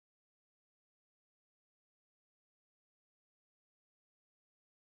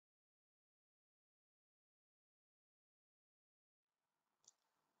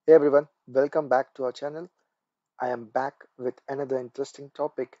Hey everyone, welcome back to our channel. I am back with another interesting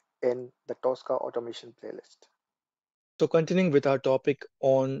topic in the Tosca automation playlist. So continuing with our topic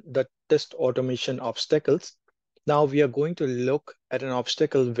on the test automation obstacles, now we are going to look at an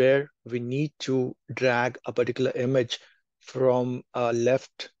obstacle where we need to drag a particular image from a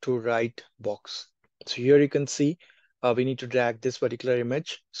left to right box. So here you can see we need to drag this particular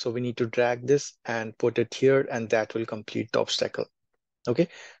image. So we need to drag this and put it here, and that will complete the obstacle. Okay,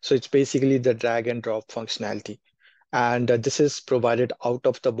 so it's basically the drag and drop functionality. And this is provided out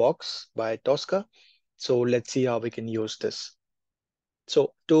of the box by Tosca. So let's see how we can use this.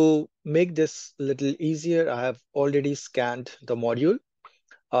 So to make this a little easier, I have already scanned the module.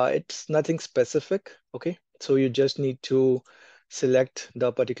 It's nothing specific, okay? So you just need to select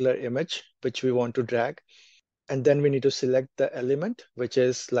the particular image which we want to drag. And then we need to select the element, which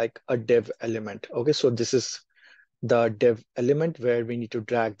is like a div element. Okay, so this is the div element where we need to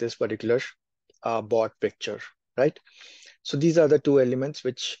drag this particular bot picture, right? So these are the two elements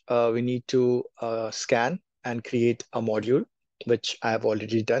which we need to scan and create a module, which I have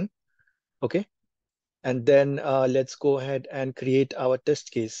already done. Okay. And then let's go ahead and create our test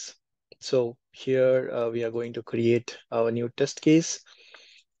case. So here we are going to create our new test case,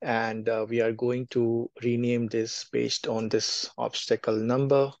 and we are going to rename this based on this obstacle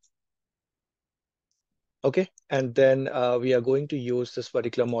number. Okay. And then we are going to use this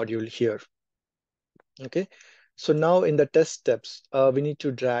particular module here. Okay. So now in the test steps, we need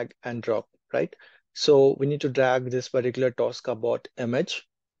to drag and drop, right? So we need to drag this particular Tosca bot image.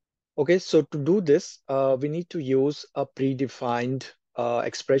 Okay, so to do this, we need to use a predefined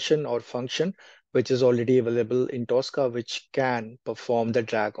expression or function, which is already available in Tosca, which can perform the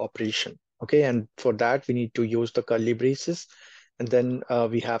drag operation. Okay, and for that, we need to use the curly braces, and then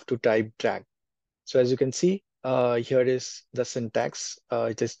we have to type drag. So as you can see, here is the syntax.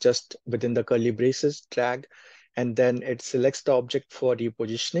 It is just within the curly braces, drag, and then it selects the object for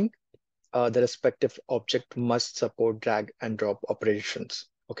repositioning. The respective object must support drag and drop operations.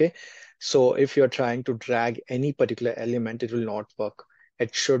 Okay, so if you're trying to drag any particular element, it will not work.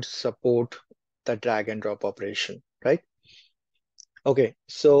 It should support the drag and drop operation, right? Okay,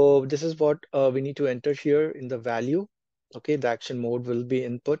 so this is what we need to enter here in the value. Okay, the action mode will be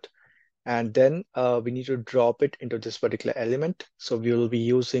input, and then we need to drop it into this particular element. So we will be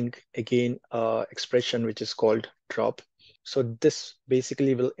using again expression which is called drop. So this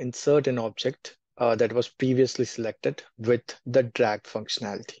basically will insert an object that was previously selected with the drag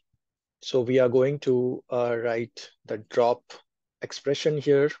functionality. So we are going to write the drop expression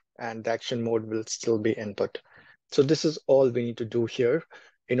here, and the action mode will still be input. So this is all we need to do here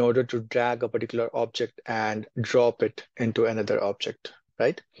in order to drag a particular object and drop it into another object,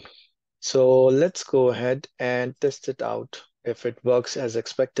 right? So let's go ahead and test it out if it works as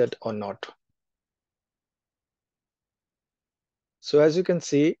expected or not. So as you can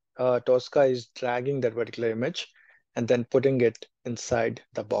see, Tosca is dragging that particular image and then putting it inside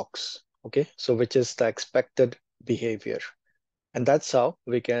the box, okay? So which is the expected behavior. And that's how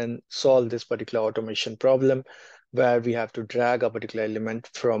we can solve this particular automation problem where we have to drag a particular element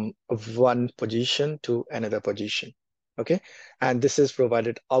from one position to another position, okay? And this is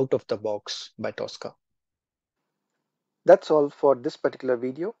provided out of the box by Tosca. That's all for this particular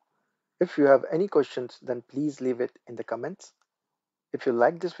video. If you have any questions, then please leave it in the comments. If you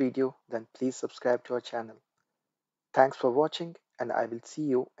like this video, then please subscribe to our channel. Thanks for watching, and I will see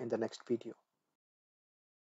you in the next video.